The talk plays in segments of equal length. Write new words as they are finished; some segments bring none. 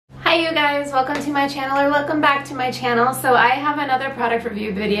Hi you guys, welcome to my channel, or welcome back to my channel. So I have another product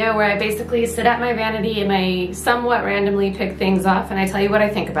review video where I basically sit at my vanity and I somewhat randomly pick things off and I tell you what I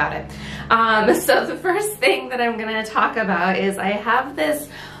think about it. So the first thing that I'm going to talk about is I have this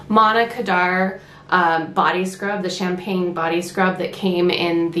Manna Kadar body scrub, the champagne body scrub that came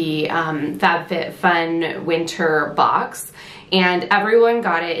in the FabFitFun winter box, and everyone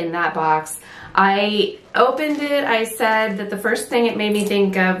got it in that box. I opened it, I said that the first thing it made me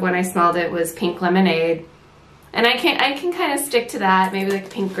think of when I smelled it was pink lemonade. And I can kind of stick to that, maybe like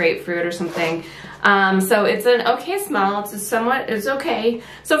pink grapefruit or something. So it's an okay smell, it's okay.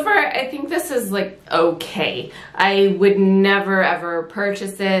 So far, I think this is like okay. I would never ever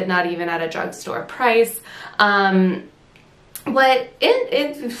purchase it, not even at a drugstore price. What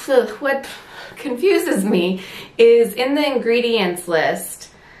confuses me is in the ingredients list,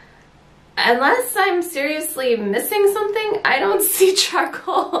 unless I'm seriously missing something, I don't see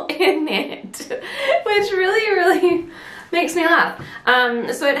charcoal in it, which really makes me laugh.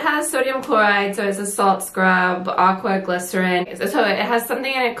 So it has sodium chloride, so it's a salt scrub, aqua glycerin. So it has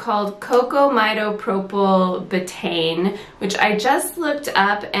something in it called cocamidopropyl betaine, which I just looked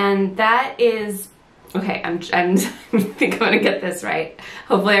up, and that is, okay, I think I'm gonna get this right.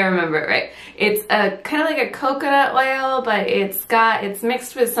 Hopefully I remember it right. It's a kind of like a coconut oil, but it's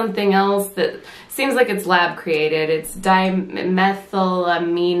mixed with something else that seems like it's lab created. It's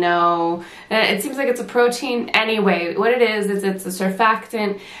dimethylamino. It seems like it's a protein. Anyway, what it is it's a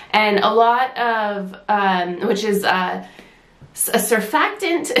surfactant, and a lot of which is a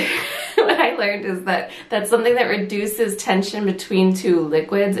surfactant. What I learned is that that's something that reduces tension between two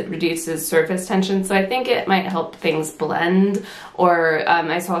liquids. It reduces surface tension, so I think it might help things blend, or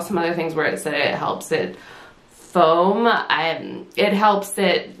I saw some other things where it said it helps it foam. It helps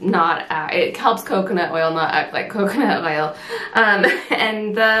it not act, it helps coconut oil not act like coconut oil.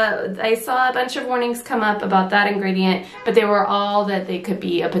 And I saw a bunch of warnings come up about that ingredient, but they were all that they could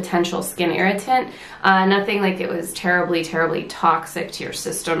be a potential skin irritant. Nothing like it was terribly toxic to your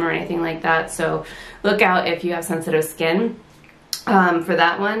system or anything like that. So look out if you have sensitive skin. For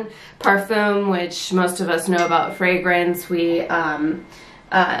that one. Parfum, which most of us know about fragrance. Most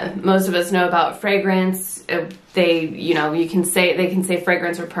of us know about fragrance. They can say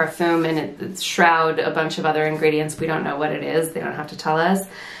fragrance or parfum, and it shroud a bunch of other ingredients. We don't know what it is. They don't have to tell us.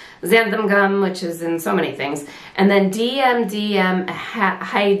 Xanthan gum, which is in so many things. And then DMDM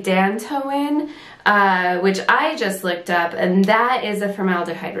hydantoin, which I just looked up, and that is a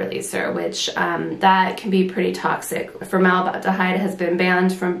formaldehyde releaser, which that can be pretty toxic. Formaldehyde has been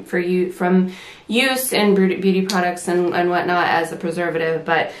banned from use in beauty products and whatnot as a preservative,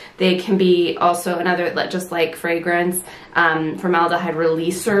 but they can be also another, just like fragrance. Formaldehyde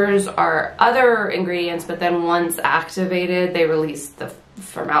releasers are other ingredients, but then once activated, they release the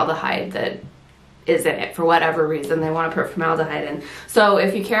formaldehyde that is in it for whatever reason they want to put formaldehyde in. So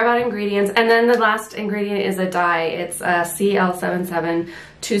if you care about ingredients, and then the last ingredient is a dye. It's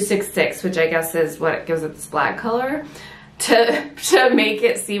CL77266, which I guess is what gives it this black color to make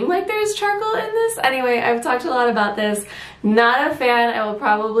it seem like there's charcoal in this. Anyway, I've talked a lot about this. Not a fan. I will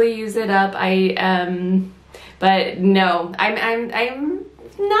probably use it up. But no, I'm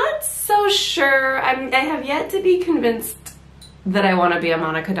not so sure. I have yet to be convinced that I want to be a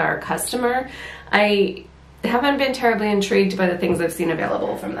Manna Kadar customer. I haven't been terribly intrigued by the things I've seen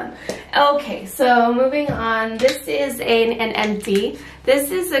available from them. Okay, so moving on. This is an empty. This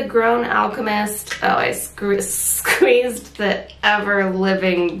is a Grown Alchemist. Oh, I squeezed the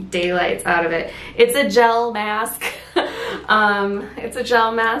ever-living daylights out of it. It's a gel mask. It's a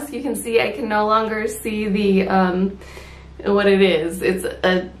gel mask. You can see I can no longer see the what it is. It's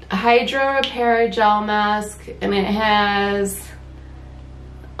a Hydro Repair gel mask, and it has,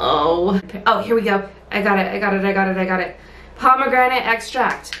 oh, here we go. I got it. Pomegranate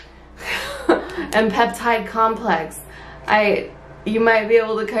extract and peptide complex. You might be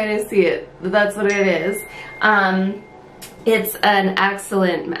able to kind of see it, but that's what it is. It's an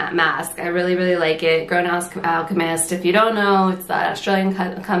excellent mask. I really like it. Grown Alchemist. If you don't know, it's that Australian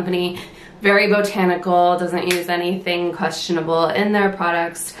company. Very botanical, doesn't use anything questionable in their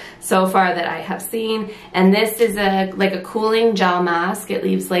products so far that I have seen. And this is like a cooling gel mask. It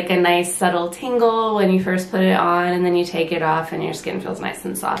leaves like a nice subtle tingle when you first put it on, and then you take it off and your skin feels nice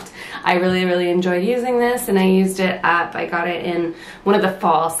and soft. I really enjoyed using this, and I used it I got it in one of the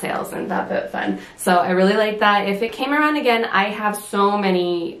fall sales in FabFitFun. So I really like that. If it came around again, I have so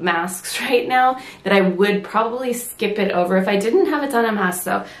many masks right now that I would probably skip it over. If I didn't have a ton of masks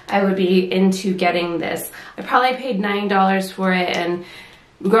though, I would be into getting this. I probably paid $9 for it, and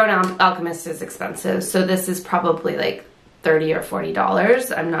Grown Alchemist is expensive, so this is probably like $30 or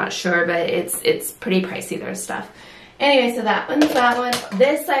 $40. I'm not sure, but it's pretty pricey, their stuff. Anyway, so that one's that one.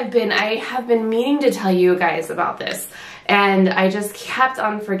 This I have been meaning to tell you guys about this, and I just kept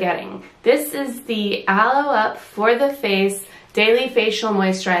on forgetting. This is the Aloe Up for the Face Daily Facial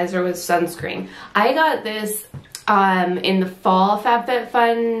Moisturizer with Sunscreen. I got this in the fall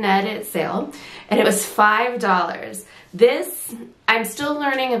FabFitFun edit sale, and it was $5. This, I'm still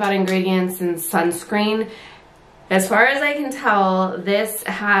learning about ingredients in sunscreen. As far as I can tell, this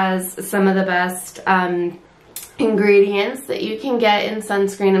has some of the best ingredients that you can get in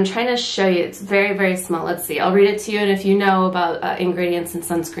sunscreen. I'm trying to show you. It's very, very small. Let's see. I'll read it to you, and if you know about ingredients in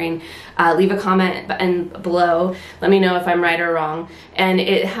sunscreen, leave a comment below. Let me know if I'm right or wrong. And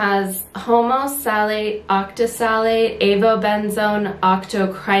it has homosalate, octisalate, avobenzone,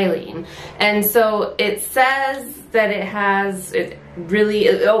 octocrylene. And so it says that it has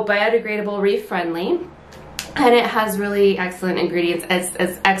biodegradable, reef friendly, and it has really excellent ingredients,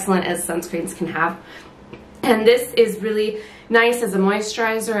 as excellent as sunscreens can have. And this is really nice as a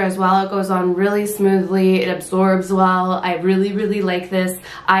moisturizer as well. It goes on really smoothly. It absorbs well. I really, really like this.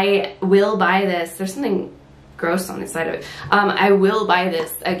 I will buy this. There's something gross on the side of it. I will buy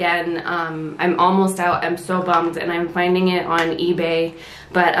this again. I'm almost out. I'm so bummed, and I'm finding it on eBay.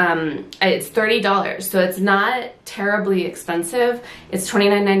 But it's $30, so it's not terribly expensive. It's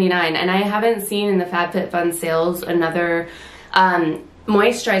 $29.99, and I haven't seen in the FabFitFun sales another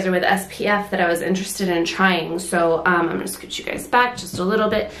moisturizer with SPF that I was interested in trying. So I'm gonna scoot you guys back just a little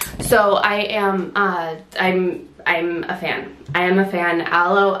bit. So I'm a fan. I am a fan.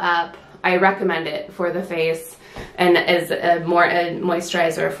 Aloe Up. I recommend it for the face, and as a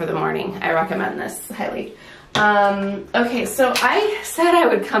moisturizer for the morning. I recommend this highly. Okay, so I said I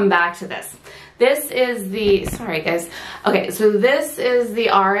would come back to this. This is the, sorry guys. Okay, so this is the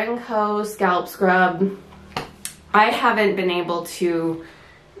R+Co Scalp Scrub. I haven't been able to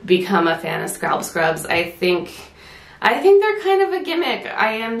become a fan of scalp scrubs. I think they're kind of a gimmick.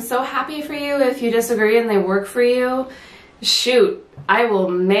 I am so happy for you if you disagree and they work for you. Shoot, I will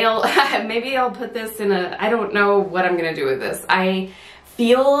mail, maybe I'll put this in a, I don't know what I'm gonna do with this. I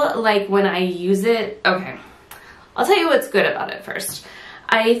feel like when I use it, okay, I'll tell you what's good about it first.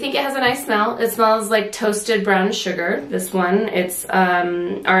 I think it has a nice smell. It smells like toasted brown sugar. This one, it's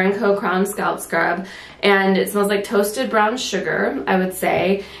R+Co Crown Scalp Scrub, and it smells like toasted brown sugar, I would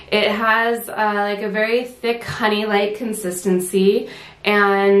say. It has like a very thick honey-like consistency,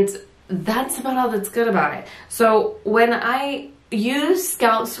 and that's about all that's good about it. So when I use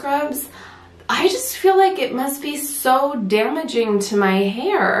scalp scrubs, I just feel like it must be so damaging to my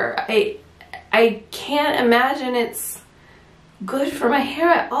hair. I can't imagine it's good for my hair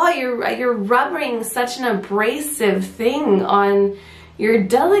at all. You're rubbing such an abrasive thing on your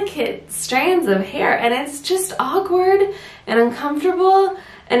delicate strands of hair, and it's just awkward and uncomfortable,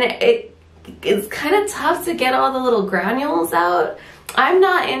 and it's kind of tough to get all the little granules out. I'm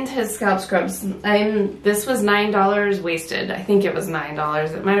not into scalp scrubs. This was $9 wasted. I think it was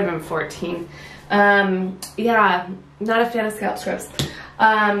 $9. It might have been $14. Yeah, not a fan of scalp scrubs.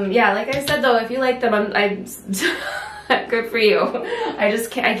 Yeah, like I said though, if you like them, I'm good for you. I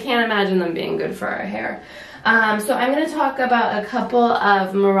can't imagine them being good for our hair. So I'm going to talk about a couple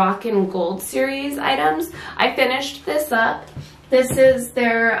of Moroccan Gold Series items. I finished this up. This is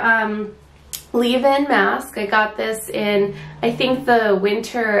their leave-in mask. I got this in, I think, the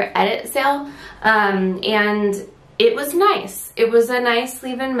winter edit sale, and it was nice. It was a nice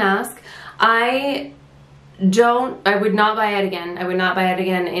leave-in mask. I would not buy it again. I would not buy it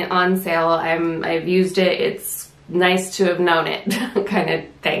again on sale. I've used it. It's nice to have known it kind of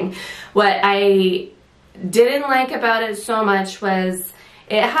thing. What I didn't like about it so much was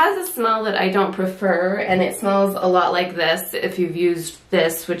it has a smell that I don't prefer, and it smells a lot like this. If you've used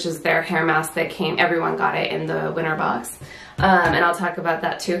this, which is their hair mask that came, everyone got it in the winter box, and I'll talk about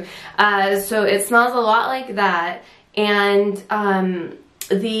that too. So it smells a lot like that, and I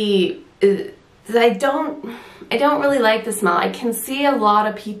don't really like the smell. I can see a lot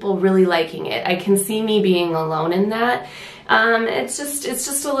of people really liking it. I can see me being alone in that. It's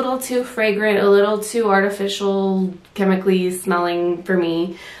just a little too fragrant, a little too artificial, chemically smelling for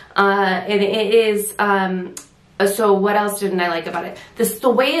me. And it is, so what else didn't I like about it? The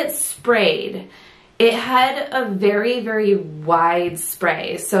way it's sprayed, it had a very, very wide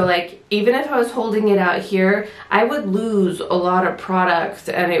spray. So like, even if I was holding it out here, I would lose a lot of product,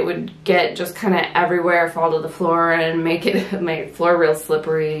 and it would get just kind of everywhere, fall to the floor, and make my floor real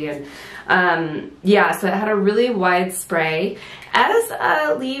slippery. And yeah, so it had a really wide spray. As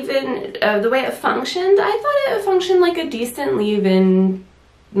a leave-in, the way it functioned, I thought it functioned like a decent leave-in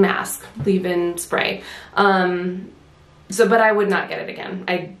mask, leave-in spray. but I would not get it again.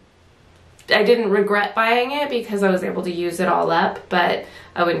 I didn't regret buying it because I was able to use it all up, but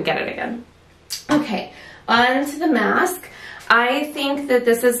I wouldn't get it again. Okay, on to the mask. I think that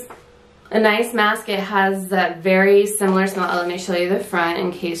this is a nice mask. It has that very similar smell. Let me show you the front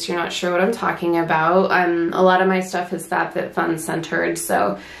in case you're not sure what I'm talking about. A lot of my stuff is FabFitFun centered.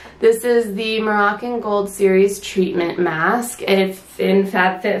 So this is the Moroccan Gold Series Treatment Mask. It's in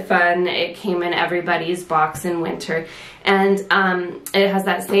FabFitFun. It came in everybody's box in winter. And it has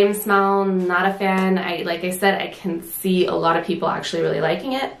that same smell. Not a fan. Like I said, I can see a lot of people actually really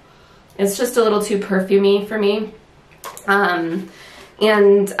liking it. It's just a little too perfumey for me.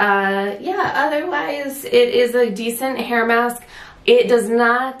 Yeah, otherwise it is a decent hair mask. It does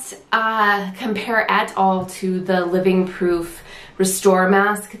not compare at all to the Living Proof Restore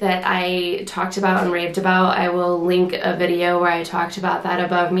mask that I talked about and raved about. I will link a video where I talked about that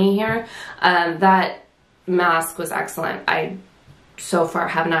above me here. That mask was excellent. I so far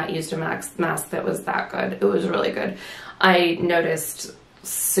have not used a mask that was that good. It was really good. I noticed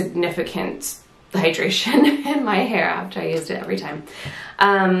significant hydration in my hair after I used it every time.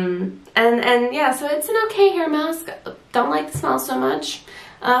 And yeah, so it's an okay hair mask. Don't like the smell so much.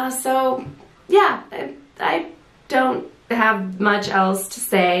 So yeah, I don't have much else to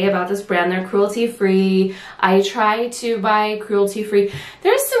say about this brand. They're cruelty-free. I try to buy cruelty-free.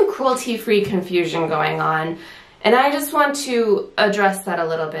 There's some cruelty-free confusion going on, and I just want to address that a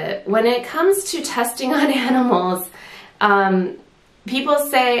little bit. When it comes to testing on animals, people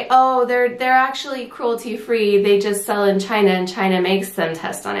say, oh, they're actually cruelty-free. They just sell in China and China makes them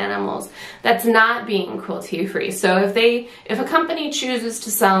test on animals. That's not being cruelty-free. So if a company chooses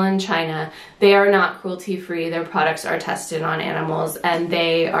to sell in China, they are not cruelty-free. Their products are tested on animals and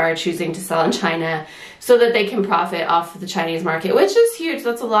they are choosing to sell in China so that they can profit off of the Chinese market, which is huge.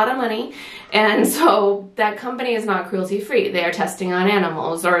 That's a lot of money. And so that company is not cruelty-free. They are testing on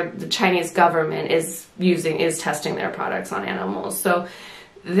animals, or the Chinese government is testing their products on animals. So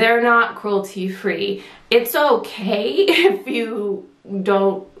they're not cruelty-free. It's okay if you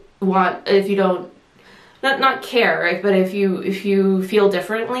don't not care, right? But if you feel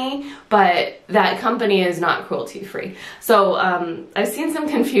differently, but that company is not cruelty-free. So I've seen some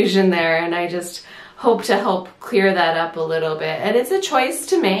confusion there, and I just hope to help clear that up a little bit. And it's a choice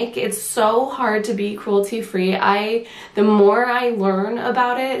to make. It's so hard to be cruelty-free. The more I learn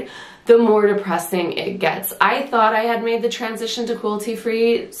about it, the more depressing it gets. I thought I had made the transition to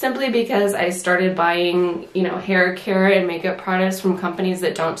cruelty-free simply because I started buying, hair care and makeup products from companies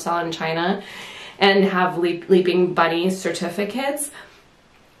that don't sell in China and have Leaping Bunny certificates.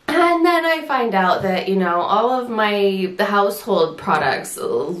 And then I find out that, all of the household products,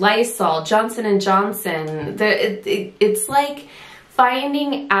 Lysol, Johnson & Johnson, it's like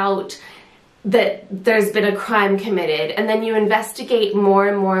finding out that there's been a crime committed, and then you investigate more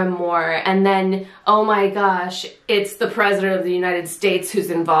and more and more, and then, oh my gosh, it's the President of the United States who's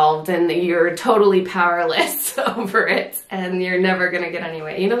involved, and you're totally powerless over it, and you're never gonna get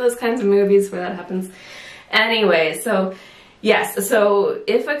anyway. You know those kinds of movies where that happens? Anyway, so yes, so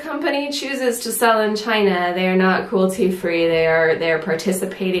if a company chooses to sell in China, they are not cruelty-free. They're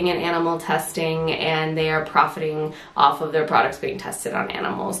participating in animal testing, and they are profiting off of their products being tested on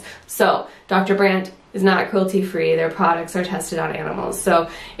animals. So Dr. Brandt is not cruelty-free. Their products are tested on animals. So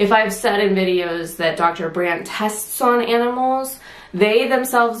if I've said in videos that Dr. Brandt tests on animals, they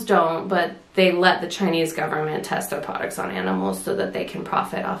themselves don't, but they let the Chinese government test their products on animals so that they can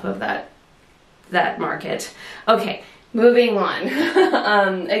profit off of that market. Okay. Moving on.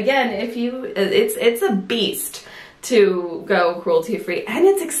 Again, it's a beast to go cruelty-free, and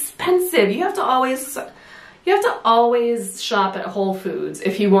it's expensive. You have to always shop at Whole Foods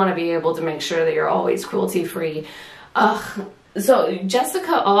if you want to be able to make sure that you're always cruelty-free. So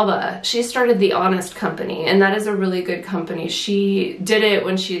Jessica Alba, she started The Honest Company, and that is a really good company. She did it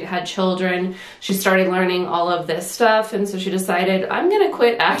when she had children. She started learning all of this stuff, and so she decided, I'm gonna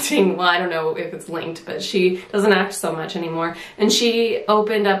quit acting. Well, I don't know if it's linked, but she doesn't act so much anymore. And she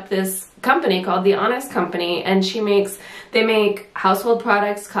opened up this company called The Honest Company, and they make household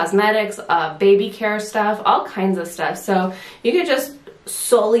products, cosmetics, baby care stuff, all kinds of stuff. So you could just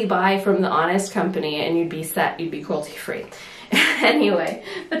solely buy from The Honest Company and you'd be set, you'd be cruelty-free. Anyway,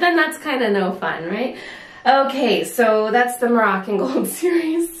 but then that's kind of no fun, right? Okay, so that's the Moroccan Gold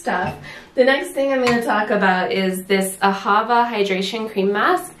Series stuff. The next thing I'm going to talk about is this Ahava Hydration Cream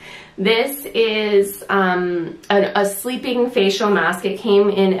Mask. This is a sleeping facial mask. It came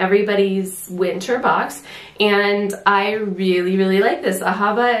in everybody's winter box, and I really, really like this.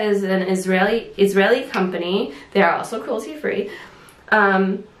 Ahava is an Israeli company. They are also cruelty-free.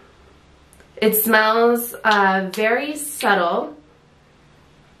 It smells very subtle,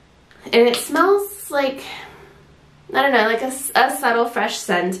 and it smells like, I don't know, like a subtle fresh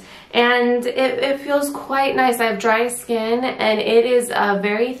scent, and it feels quite nice. I have dry skin, and it is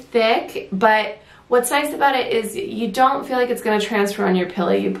very thick, but what's nice about it is you don't feel like it's going to transfer on your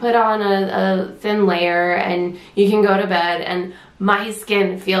pillow. You put on a thin layer and you can go to bed, and my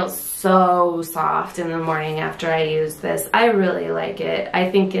skin feels so soft in the morning after I use this. I really like it. I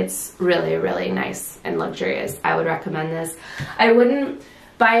think it's really, really nice and luxurious. I would recommend this. I wouldn't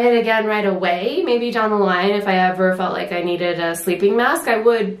buy it again right away. Maybe down the line, if I ever felt like I needed a sleeping mask, I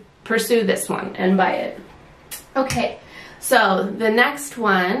would pursue this one and buy it. Okay. So the next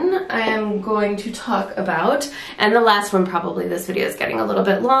one I am going to talk about, and the last one probably, this video is getting a little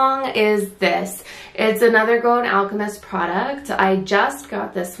bit long, is this. It's another Go and Alchemist product. I just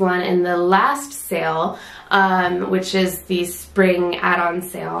got this one in the last sale, which is the spring add-on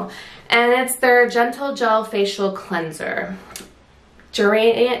sale. And it's their Gentle Gel Facial Cleanser.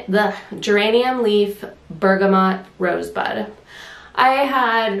 Geranium Leaf Bergamot Rosebud. I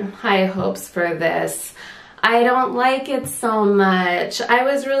had high hopes for this. I don't like it so much. I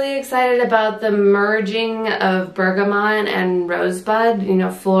was really excited about the merging of bergamot and rosebud, you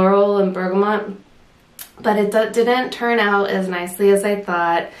know, floral and bergamot, but it didn't turn out as nicely as I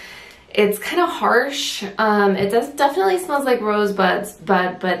thought. It's kind of harsh. It definitely smells like rosebuds,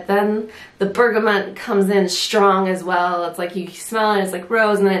 but then the bergamot comes in strong as well. It's like you smell it, it's like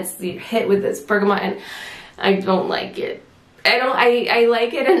rose, and then you hit with this bergamot, and I don't like it. I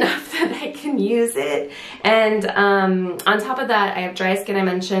like it enough that I can use it. And on top of that, I have dry skin, I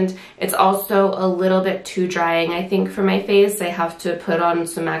mentioned. It's also a little bit too drying, I think, for my face. I have to put on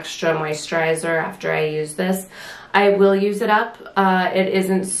some extra moisturizer after I use this. I will use it up. It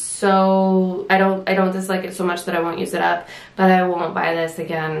isn't so, I don't dislike it so much that I won't use it up, but I won't buy this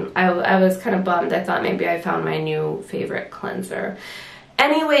again. I was kind of bummed. I thought maybe I found my new favorite cleanser.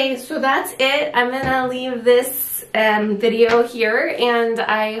 Anyway, so that's it. I'm gonna leave this video here, and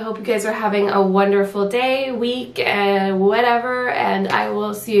I hope you guys are having a wonderful day, week, and whatever, and I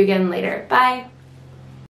will see you again later. Bye.